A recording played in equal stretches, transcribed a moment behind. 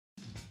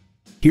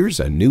Here's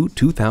a new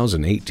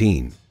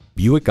 2018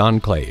 Buick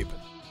Enclave.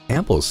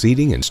 Ample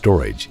seating and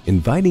storage,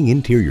 inviting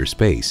interior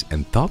space,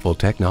 and thoughtful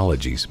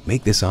technologies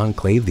make this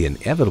Enclave the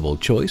inevitable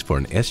choice for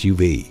an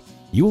SUV.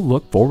 You'll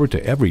look forward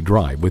to every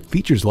drive with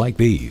features like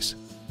these: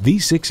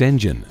 V6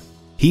 engine,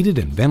 heated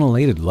and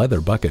ventilated leather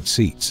bucket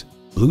seats,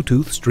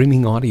 Bluetooth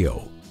streaming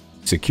audio,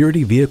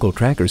 security vehicle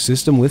tracker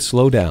system with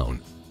slowdown,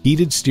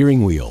 heated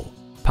steering wheel,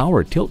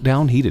 power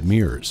tilt-down heated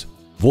mirrors,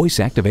 voice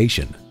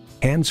activation,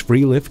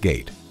 hands-free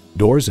liftgate,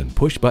 doors and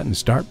push-button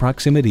start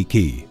proximity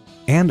key,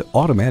 and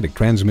automatic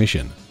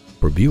transmission.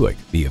 For Buick,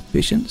 the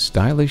efficient,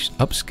 stylish,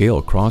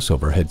 upscale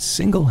crossover had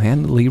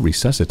single-handedly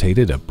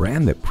resuscitated a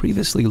brand that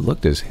previously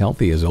looked as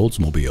healthy as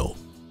Oldsmobile.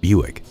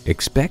 Buick,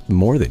 expect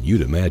more than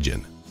you'd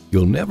imagine.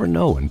 You'll never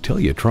know until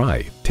you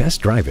try.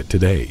 Test drive it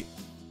today.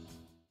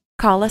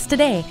 Call us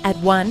today at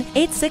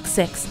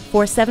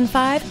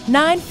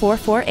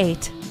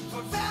 1-866-475-9448.